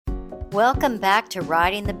Welcome back to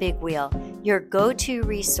Riding the Big Wheel, your go-to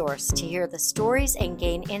resource to hear the stories and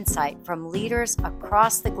gain insight from leaders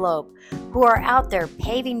across the globe who are out there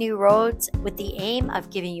paving new roads with the aim of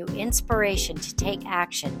giving you inspiration to take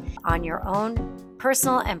action on your own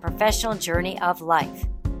personal and professional journey of life.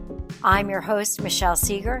 I'm your host, Michelle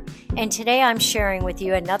Seeger, and today I'm sharing with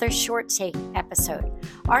you another short take episode.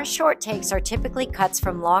 Our short takes are typically cuts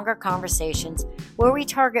from longer conversations where we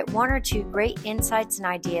target one or two great insights and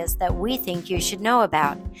ideas that we think you should know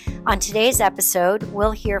about. On today's episode,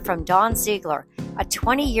 we'll hear from Dawn Ziegler, a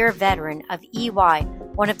 20-year veteran of EY,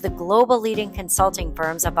 one of the global leading consulting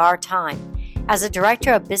firms of our time. As a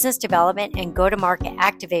director of business development and go-to-market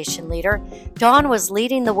activation leader, Dawn was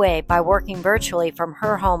leading the way by working virtually from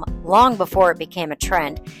her home long before it became a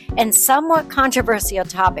trend and somewhat controversial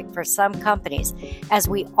topic for some companies as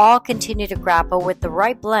we all continue to grapple with the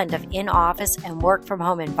right blend of in-office and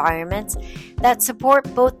work-from-home environments that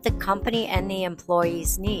support both the company and the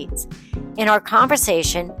employee's needs. In our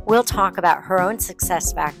conversation, we'll talk about her own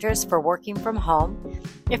success factors for working from home,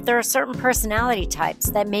 if there are certain personality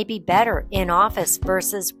types that may be better in office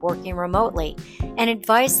versus working remotely, and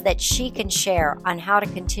advice that she can share on how to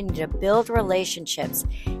continue to build relationships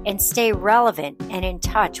and stay relevant and in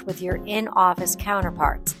touch with your in-office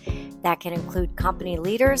counterparts. That can include company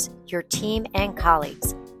leaders, your team, and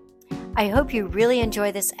colleagues. I hope you really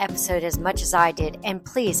enjoy this episode as much as I did, and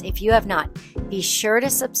please, if you have not, be sure to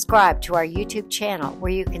subscribe to our YouTube channel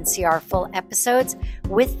where you can see our full episodes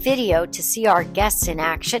with video to see our guests in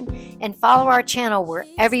action, and follow our channel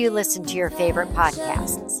wherever you listen to your favorite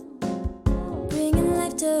podcasts. Bringing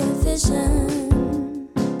life to a vision,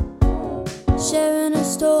 sharing a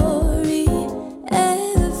story,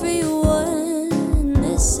 everyone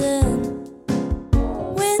listen.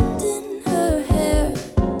 Wind in her hair,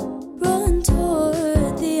 rolling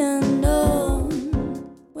toward the unknown.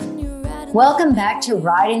 Welcome back to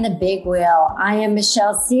Riding the Big Wheel. I am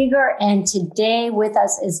Michelle Seeger, and today with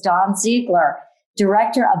us is Dawn Ziegler,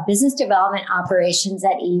 Director of Business Development Operations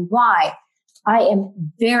at EY. I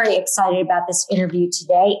am very excited about this interview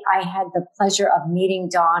today. I had the pleasure of meeting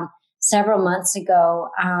Dawn several months ago,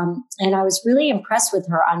 and I was really impressed with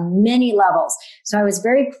her on many levels. So I was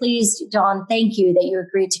very pleased, Dawn, thank you that you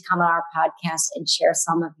agreed to come on our podcast and share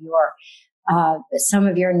some of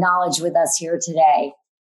your knowledge with us here today.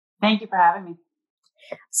 Thank you for having me.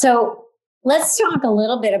 So let's talk a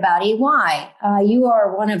little bit about EY. You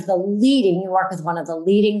work with one of the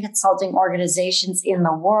leading consulting organizations in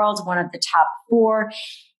the world, one of the top 4,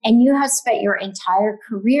 and you have spent your entire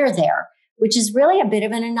career there, which is really a bit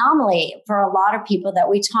of an anomaly for a lot of people that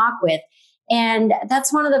we talk with. And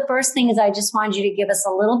that's one of the first things I just wanted you to give us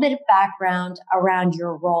a little bit of background around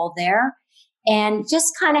your role there and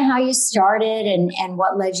just kind of how you started and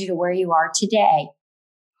what led you to where you are today.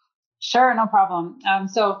 Sure, no problem.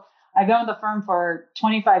 So I've been with the firm for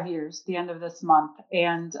 25 years, the end of this month.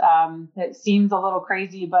 And it seems a little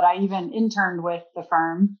crazy, but I even interned with the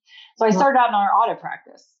firm. So I started out in our audit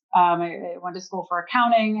practice. I went to school for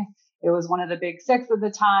accounting. It was one of the big 6 at the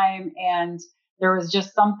time. And there was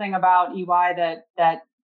just something about EY that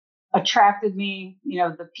attracted me. You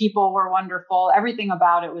know, the people were wonderful. Everything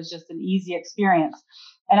about it was just an easy experience.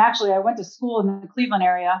 And actually, I went to school in the Cleveland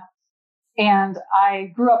area. And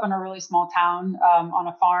I grew up in a really small town on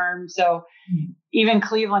a farm. So even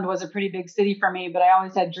Cleveland was a pretty big city for me, but I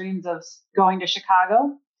always had dreams of going to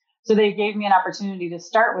Chicago. So they gave me an opportunity to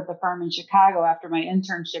start with the firm in Chicago after my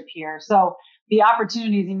internship here. So the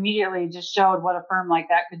opportunities immediately just showed what a firm like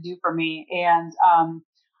that could do for me. And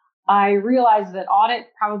I realized that audit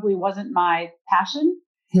probably wasn't my passion.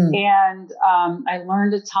 And I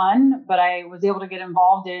learned a ton, but I was able to get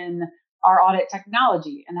involved in our audit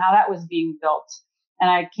technology and how that was being built. And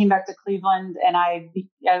I came back to Cleveland and I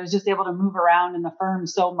was just able to move around in the firm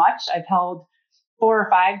so much. I've held 4 or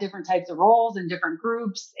 5 different types of roles in different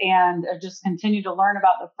groups and I've just continued to learn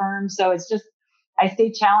about the firm. So it's just, I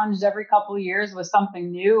stay challenged every couple of years with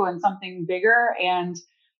something new and something bigger. And,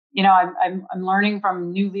 you know, I'm learning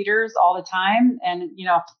from new leaders all the time. And, you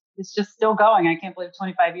know, it's just still going. I can't believe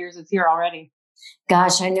 25 years it's here already.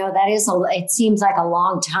 Gosh, I know it seems like a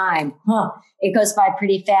long time. It goes by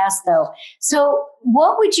pretty fast though. So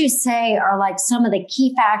what would you say are like some of the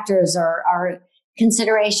key factors or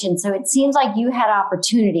considerations? So it seems like you had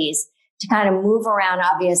opportunities to kind of move around.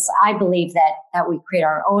 I believe that we create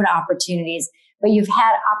our own opportunities, but you've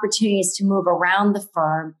had opportunities to move around the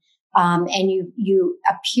firm. And you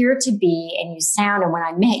appear to be, and you sound, and when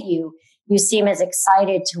I met you, you seem as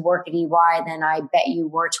excited to work at EY than I bet you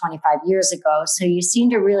were 25 years ago. So you seem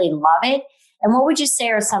to really love it. And what would you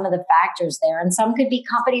say are some of the factors there? And some could be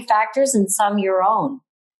company factors and some your own.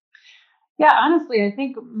 Yeah, honestly, I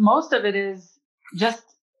think most of it is just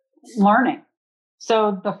learning.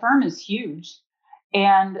 So the firm is huge,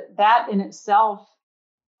 and that in itself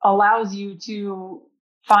allows you to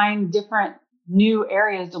find different new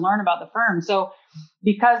areas to learn about the firm. So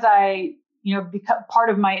because because part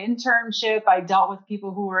of my internship, I dealt with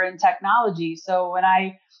people who were in technology. So when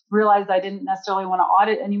I realized I didn't necessarily want to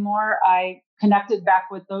audit anymore, I connected back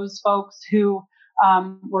with those folks who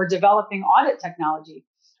were developing audit technology.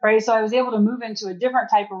 Right. So I was able to move into a different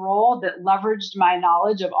type of role that leveraged my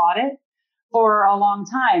knowledge of audit for a long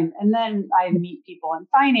time. And then I meet people in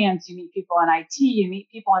finance, you meet people in IT, you meet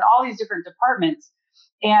people in all these different departments.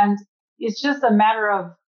 And it's just a matter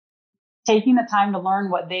of taking the time to learn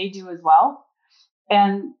what they do as well.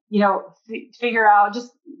 And, figure out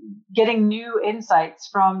just getting new insights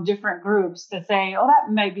from different groups to say, oh,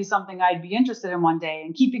 that might be something I'd be interested in one day,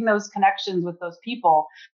 and keeping those connections with those people.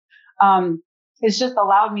 It's just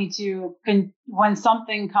allowed me to, when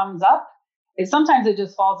something comes up, sometimes it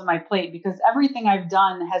just falls on my plate because everything I've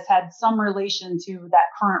done has had some relation to that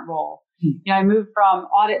current role. I moved from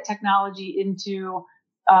audit technology into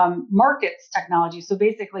markets technology. So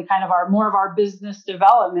basically kind of more of our business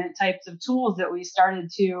development types of tools that we started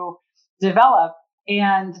to develop.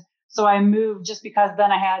 And so I moved just because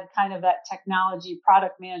then I had kind of that technology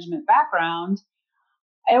product management background.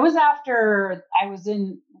 It was after I was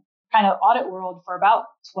in kind of audit world for about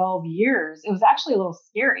 12 years. It was actually a little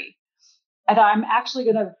scary. I thought I'm actually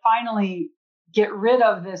going to finally get rid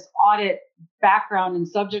of this audit background and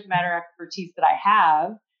subject matter expertise that I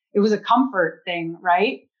have. It was a comfort thing,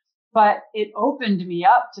 right? But it opened me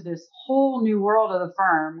up to this whole new world of the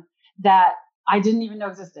firm that I didn't even know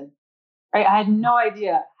existed, right? I had no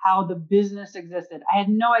idea how the business existed. I had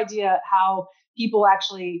no idea how people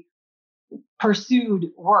actually pursued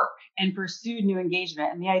work and pursued new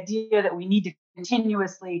engagement, and the idea that we need to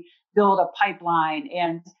continuously build a pipeline,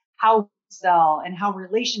 and how sell, and how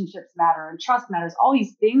relationships matter and trust matters, all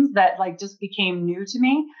these things that just became new to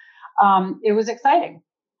me. It was exciting,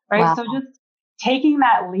 right? Wow. So just taking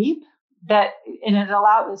that leap, and it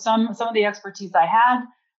allowed some of the expertise I had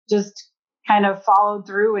just kind of followed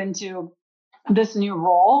through into this new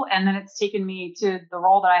role. And then it's taken me to the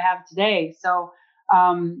role that I have today. So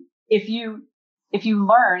if you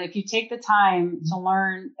take the time to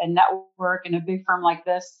learn and network in a big firm like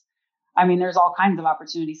this, I mean, there's all kinds of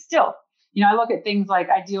opportunities still. I look at things like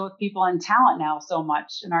I deal with people in talent now so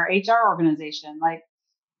much in our HR organization.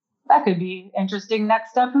 That could be interesting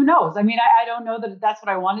next step. Who knows? I mean, I don't know that that's what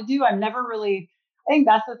I want to do. I think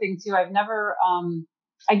that's the thing too. I've never,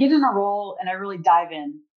 I get in a role and I really dive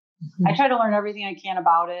in. Mm-hmm. I try to learn everything I can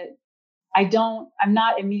about it. I'm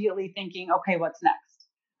not immediately thinking, okay, what's next?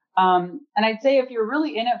 And I'd say if you're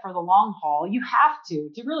really in it for the long haul, you have to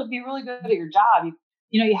really be really good at your job.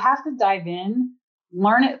 You have to dive in,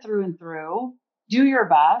 learn it through and through, do your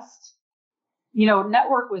best,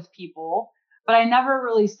 network with people. But I never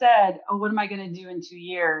really said, oh, what am I going to do in 2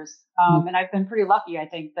 years? And I've been pretty lucky, I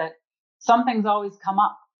think, that something's always come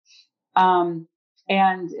up.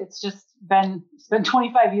 And it's been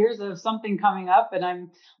 25 years of something coming up, and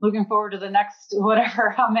I'm looking forward to the next,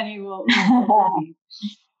 how many will be.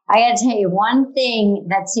 I got to tell you one thing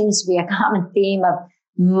that seems to be a common theme of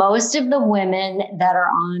most of the women that are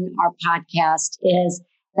on our podcast is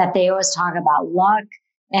that they always talk about luck.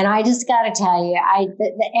 And I just got to tell you,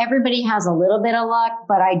 everybody has a little bit of luck,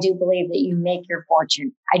 but I do believe that you make your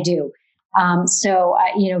fortune. I do. So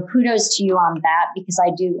kudos to you on that, because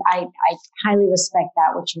I highly respect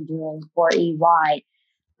that, what you're doing for EY.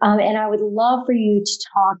 And I would love for you to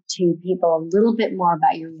talk to people a little bit more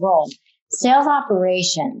about your role. Sales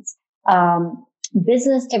operations,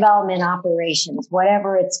 business development operations,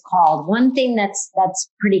 whatever it's called. One thing that's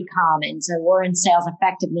pretty common. So we're in sales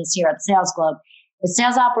effectiveness here at Sales Globe. But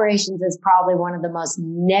sales operations is probably one of the most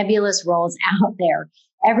nebulous roles out there.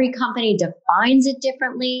 Every company defines it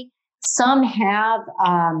differently. Some have,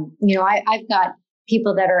 I've got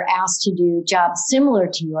people that are asked to do jobs similar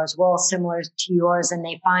to yours, roles similar to yours, and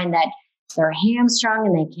they find that they're hamstrung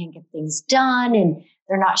and they can't get things done, and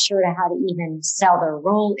they're not sure how to even sell their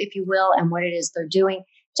role, if you will, and what it is they're doing.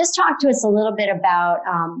 Just talk to us a little bit about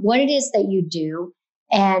what it is that you do,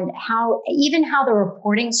 and how the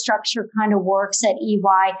reporting structure kind of works at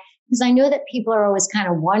EY. Because I know that people are always kind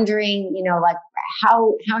of wondering,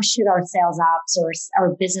 how should our sales ops or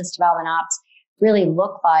our business development ops really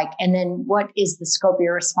look like? And then what is the scope of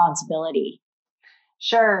your responsibility?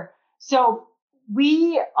 Sure. So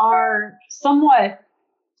we are somewhat,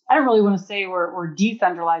 I don't really want to say we're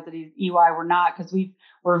decentralized at EY. We're not, because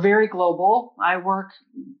We're very global. I work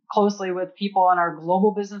closely with people on our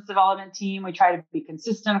global business development team. We try to be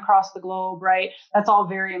consistent across the globe, right? That's all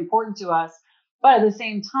very important to us. But at the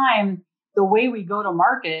same time, the way we go to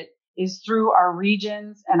market is through our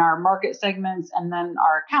regions and our market segments and then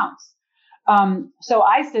our accounts. So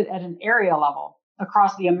I sit at an area level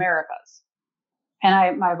across the Americas.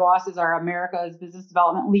 And my boss is our Americas business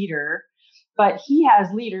development leader, but he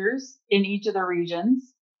has leaders in each of the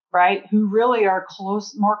regions, right, who really are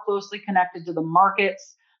more closely connected to the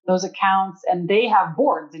markets, those accounts, and they have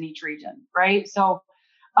boards in each region, right? So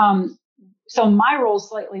my role is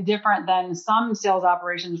slightly different than some sales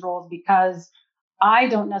operations roles because I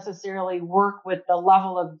don't necessarily work with the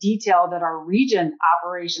level of detail that our region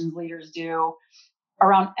operations leaders do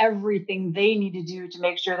around everything they need to do to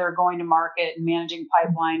make sure they're going to market and managing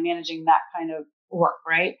pipeline, managing that kind of work,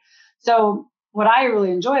 right? So what I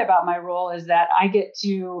really enjoy about my role is that I get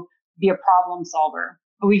to be a problem solver.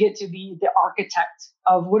 We get to be the architect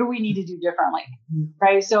of what do we need to do differently,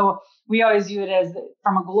 right? So we always view it as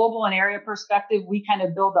from a global and area perspective, we kind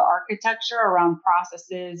of build the architecture around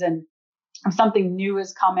processes, and if something new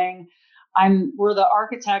is coming, we're the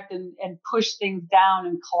architect and push things down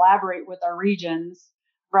and collaborate with our regions,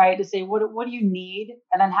 right? To say, what do you need?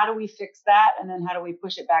 And then how do we fix that? And then how do we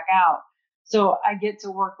push it back out? So I get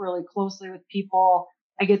to work really closely with people.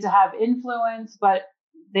 I get to have influence, but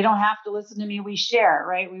they don't have to listen to me. We share,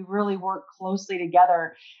 right? We really work closely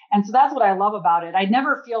together. And so that's what I love about it. I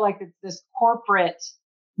never feel like it's this corporate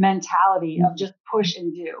mentality of just push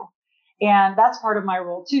and do. And that's part of my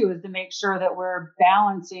role too, is to make sure that we're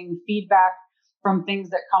balancing feedback from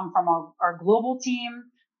things that come from our global team,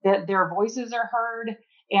 that their voices are heard,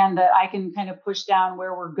 and that I can kind of push down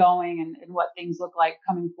where we're going and what things look like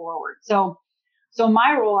coming forward. So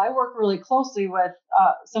my role, I work really closely with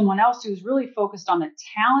someone else who's really focused on the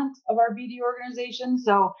talent of our BD organization.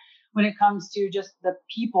 So when it comes to just the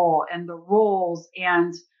people and the roles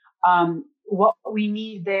and what we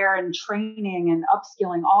need there and training and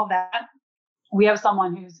upskilling, all that, we have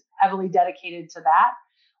someone who's heavily dedicated to that.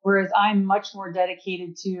 Whereas I'm much more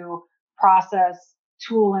dedicated to process,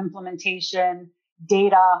 tool implementation,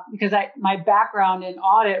 data, because my background in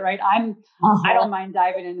audit, right? I don't mind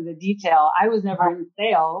diving into the detail. I was never in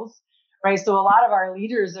sales, right? So a lot of our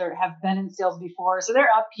leaders have been in sales before. So they're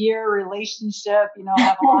up here, relationship,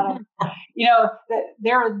 have a lot of,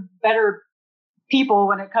 they're better people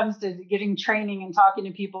when it comes to getting training and talking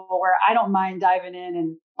to people, where I don't mind diving in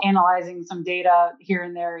and analyzing some data here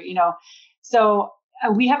and there, So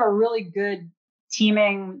we have a really good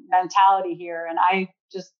teaming mentality here. And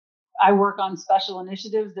I work on special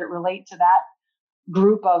initiatives that relate to that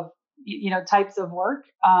group of, types of work.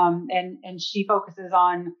 And she focuses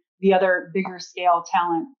on the other bigger scale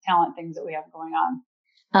talent things that we have going on.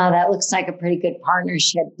 That looks like a pretty good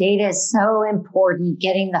partnership. Data is so important,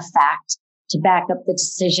 getting the fact to back up the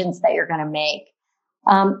decisions that you're going to make.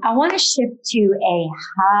 I want to shift to a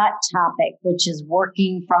hot topic, which is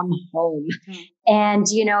working from home. Mm-hmm. And,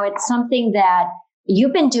 it's something that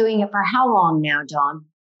you've been doing it for how long now, Dawn?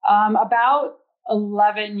 About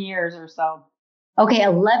 11 years or so. Okay,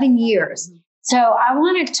 11 years. Mm-hmm. So I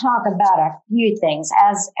want to talk about a few things.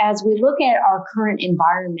 As we look at our current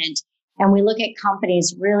environment and we look at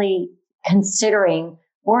companies really considering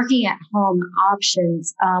working at home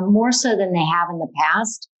options more so than they have in the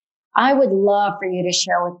past, I would love for you to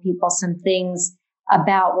share with people some things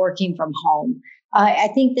about working from home. I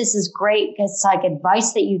think this is great. It's like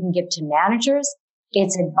advice that you can give to managers.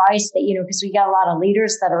 It's advice that, because we got a lot of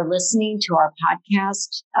leaders that are listening to our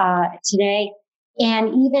podcast today, and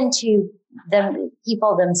even to the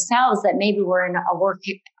people themselves that maybe were in a work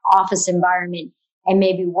office environment and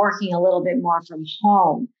maybe working a little bit more from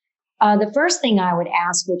home. The first thing I would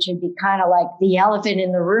ask, which would be kind of like the elephant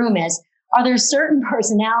in the room, is, are there certain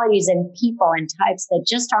personalities and people and types that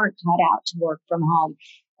just aren't cut out to work from home?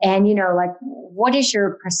 And, what is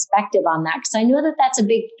your perspective on that? Because I know that that's a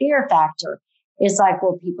big fear factor. It's like,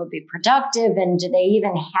 will people be productive? And do they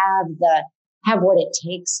even have what it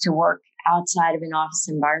takes to work outside of an office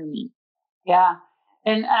environment? Yeah.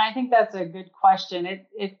 And I think that's a good question.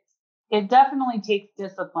 It definitely takes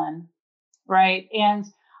discipline, right? And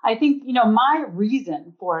I think, my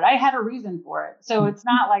reason for it, I had a reason for it. So it's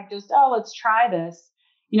not like just, let's try this.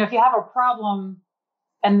 If you have a problem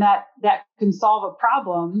and that can solve a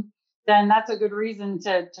problem, then that's a good reason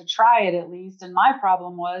to try it at least. And my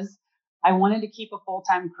problem was I wanted to keep a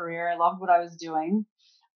full-time career. I loved what I was doing.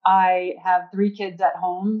 I have 3 kids at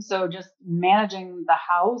home. So just managing the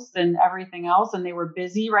house and everything else, and they were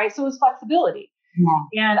busy, right? So it was flexibility.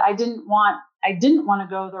 Yeah. And I didn't want to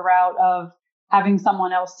go the route of having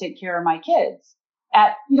someone else take care of my kids.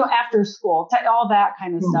 at, after school, all that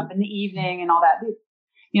kind of stuff in the evening and all that.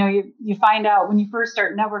 You find out when you first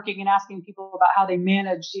start networking and asking people about how they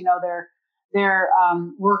manage, their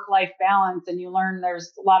work-life balance, and you learn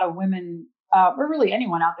there's a lot of women, or really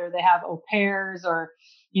anyone out there, they have au pairs or,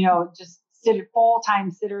 just full-time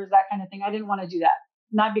sitters, that kind of thing. I didn't want to do that.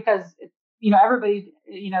 Not because, everybody,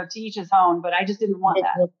 to each his own, but I just didn't want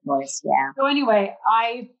that. Voice, yeah. So anyway,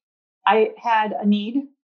 I had a need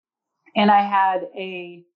and I had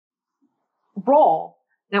a role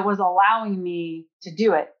that was allowing me to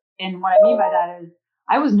do it. And what I mean by that is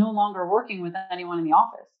I was no longer working with anyone in the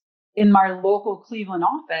office. In my local Cleveland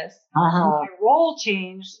office, my role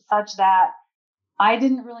changed such that I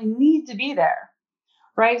didn't really need to be there.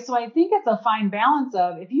 Right. So I think it's a fine balance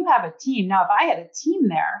of, if you have a team. Now, if I had a team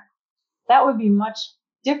there, that would be much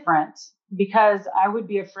different, because I would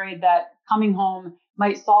be afraid that coming home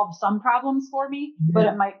might solve some problems for me, but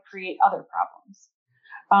it might create other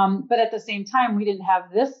problems. But at the same time, we didn't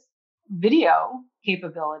have this video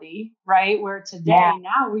capability, right? Where today,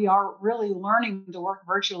 now we are really learning to work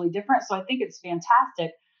virtually different. So I think it's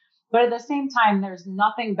fantastic. But at the same time, there's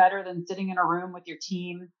nothing better than sitting in a room with your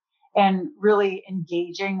team and really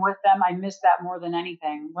engaging with them. I miss that more than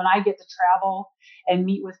anything. When I get to travel and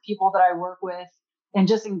meet with people that I work with and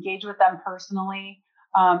just engage with them personally,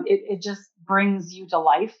 it just brings you to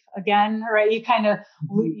life again, right? You kind of,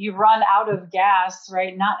 you run out of gas,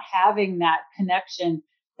 right? Not having that connection.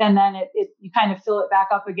 And then you kind of fill it back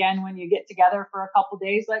up again when you get together for a couple of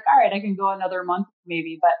days, like, all right, I can go another month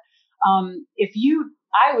maybe. But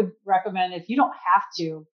I would recommend, if you don't have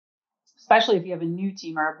to, especially if you have a new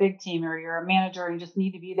team or a big team, or you're a manager and you just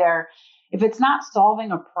need to be there, if it's not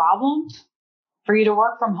solving a problem for you to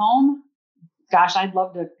work from home, gosh, I'd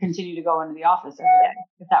love to continue to go into the office every day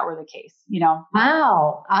if that were the case,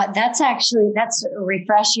 Wow. That's a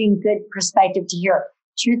refreshing, good perspective to hear.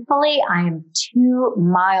 Truthfully, I am 2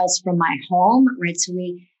 miles from my home, right? So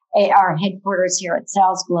our headquarters here at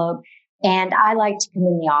Sales Globe, and I like to come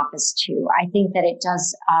in the office too. I think that it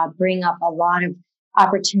does bring up a lot of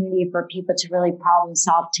opportunity for people to really problem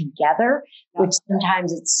solve together, which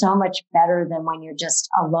sometimes it's so much better than when you're just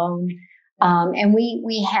alone. And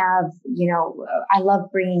we have, I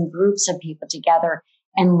love bringing groups of people together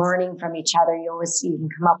and learning from each other. You can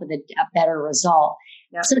come up with a better result.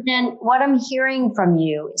 Yep. So then what I'm hearing from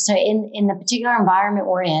you, so in the particular environment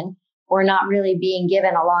we're in, we're not really being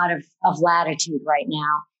given a lot of latitude right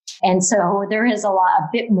now. And so there is a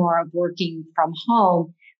bit more of working from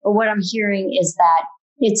home. But what I'm hearing is that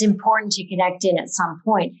it's important to connect in at some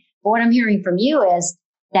point. But what I'm hearing from you is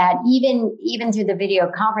that even through the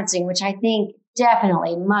video conferencing, which I think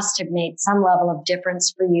definitely must have made some level of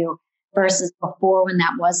difference for you versus before when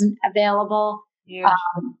that wasn't available,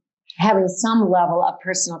 having some level of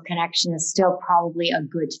personal connection is still probably a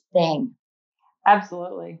good thing.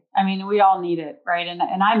 Absolutely. I mean, we all need it, right? And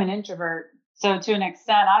I'm an introvert. So to an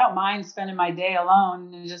extent, I don't mind spending my day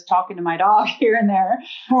alone and just talking to my dog here and there,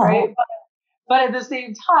 right? But at the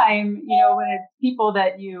same time, when it's people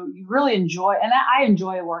that you really enjoy, and I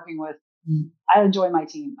enjoy working with, I enjoy my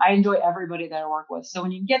team. I enjoy everybody that I work with. So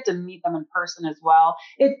when you get to meet them in person as well,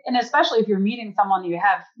 and especially if you're meeting someone you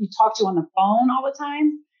talk to on the phone all the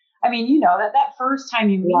time, I mean, that first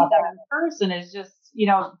time you meet them in person is just,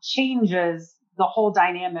 changes the whole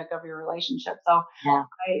dynamic of your relationship. So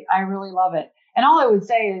I really love it. And all I would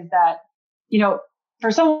say is that, for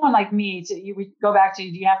someone like me, we go back to, do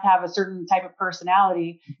you have to have a certain type of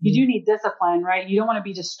personality? You do need discipline, right? You don't want to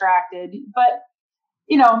be distracted. But,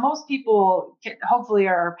 most people hopefully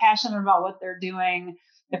are passionate about what they're doing.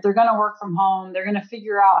 If they're going to work from home, they're going to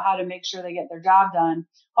figure out how to make sure they get their job done,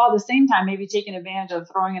 while at the same time maybe taking advantage of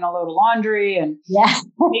throwing in a load of laundry and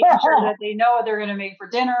making sure that they know what they're going to make for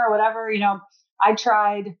dinner or whatever. I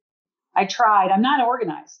tried. I'm not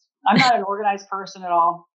organized. I'm not an organized person at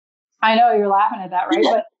all. I know you're laughing at that, right?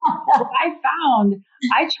 But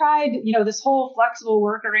I tried, this whole flexible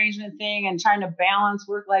work arrangement thing and trying to balance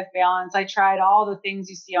work-life balance. I tried all the things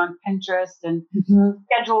you see on Pinterest and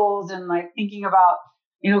schedules and like thinking about,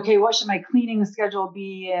 okay, what should my cleaning schedule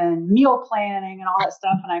be and meal planning and all that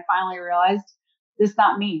stuff. And I finally realized this is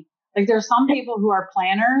not me. Like there's some people who are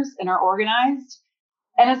planners and are organized.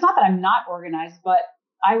 And it's not that I'm not organized, but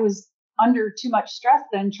I was under too much stress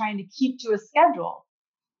then trying to keep to a schedule.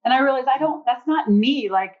 And I realized that's not me.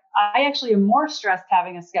 Like I actually am more stressed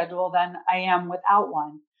having a schedule than I am without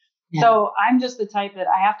one. Yeah. So I'm just the type that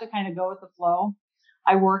I have to kind of go with the flow.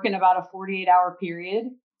 I work in about a 48-hour period.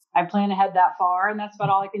 I plan ahead that far, and that's about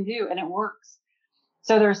all I can do. And it works.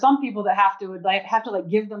 So there are some people that have to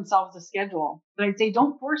give themselves a schedule. But I'd say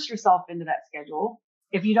don't force yourself into that schedule.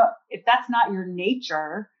 if that's not your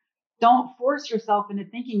nature, don't force yourself into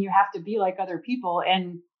thinking you have to be like other people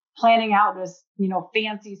and planning out this,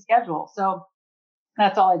 fancy schedule. So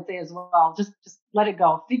that's all I'd say as well. Just let it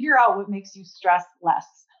go. Figure out what makes you stress less.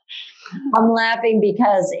 I'm laughing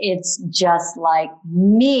because it's just like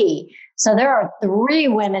me. So there are 3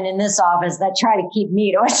 women in this office that try to keep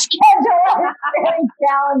me to a schedule. It's very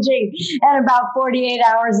challenging. And about 48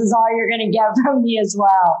 hours is all you're going to get from me as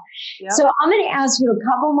well. Yep. So I'm going to ask you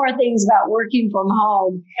a couple more things about working from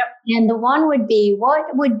home. Yep. And the one would be, what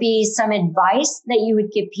would be some advice that you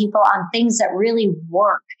would give people on things that really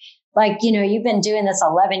work? Like, you've been doing this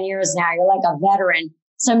 11 years now. You're like a veteran.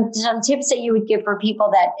 Some tips that you would give for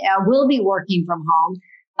people that will be working from home,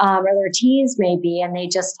 or their teens maybe, and they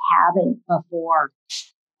just haven't before.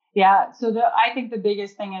 Yeah. So I think the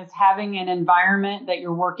biggest thing is having an environment that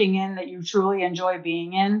you're working in that you truly enjoy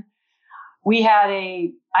being in.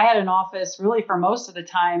 I had an office really for most of the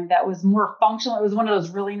time that was more functional. It was one of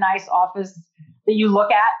those really nice offices that you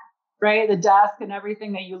look at, right? The desk and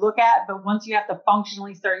everything that you look at. But once you have to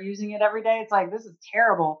functionally start using it every day, it's like, this is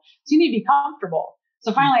terrible. So you need to be comfortable.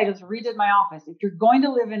 So finally, I just redid my office. If you're going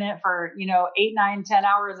to live in it for, 8, 9, 10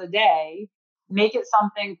 hours a day, make it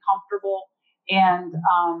something comfortable and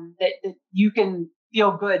that you can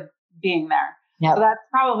feel good being there. Yep. So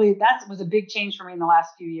that was a big change for me in the last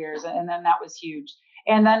few years. And then that was huge.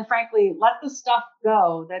 And then frankly, let the stuff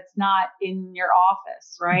go that's not in your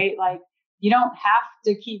office, right? Like, you don't have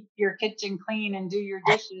to keep your kitchen clean and do your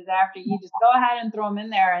dishes after you just go ahead and throw them in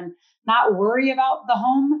there and not worry about the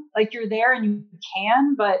home. Like, you're there and you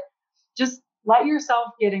can, but just let yourself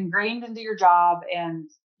get ingrained into your job and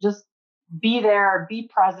just be there, be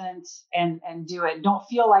present and do it. Don't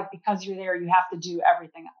feel like because you're there, you have to do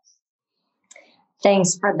everything else.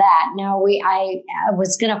 Thanks for that. Now I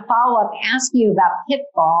was going to follow up, ask you about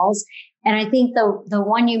pitfalls. And I think the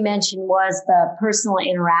one you mentioned was the personal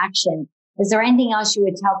interaction. Is there anything else you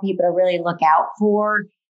would tell people to really look out for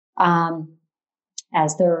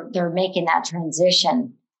as they're making that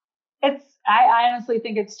transition? I honestly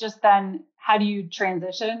think it's just then, how do you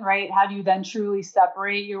transition, right? How do you then truly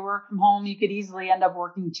separate your work from home? You could easily end up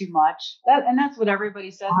working too much. And that's what everybody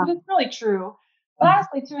says, but it's really true. But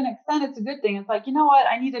honestly, to an extent, it's a good thing. It's like, you know what?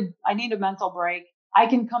 I need a mental break. I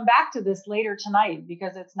can come back to this later tonight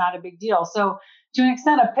because it's not a big deal. So to an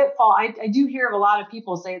extent, a pitfall, I do hear of a lot of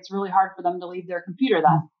people say it's really hard for them to leave their computer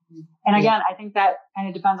then. And again, I think that kind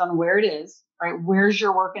of depends on where it is, right? Where's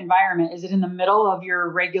your work environment? Is it in the middle of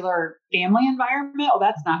your regular family environment? Oh,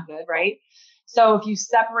 that's not good, right? So if you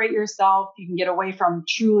separate yourself, you can get away from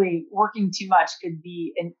truly working too much. Could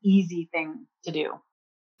be an easy thing to do.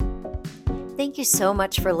 Thank you so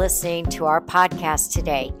much for listening to our podcast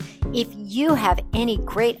today. If you have any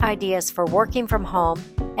great ideas for working from home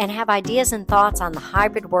and have ideas and thoughts on the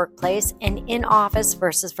hybrid workplace and in-office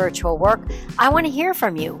versus virtual work, I want to hear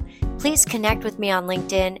from you. Please connect with me on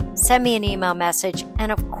LinkedIn, send me an email message,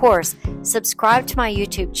 and of course, subscribe to my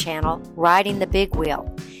YouTube channel, Riding the Big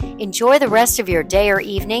Wheel. Enjoy the rest of your day or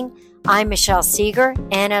evening. I'm Michelle Seeger,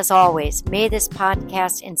 and as always, may this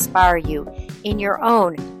podcast inspire you in your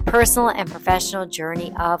own personal and professional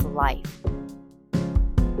journey of life.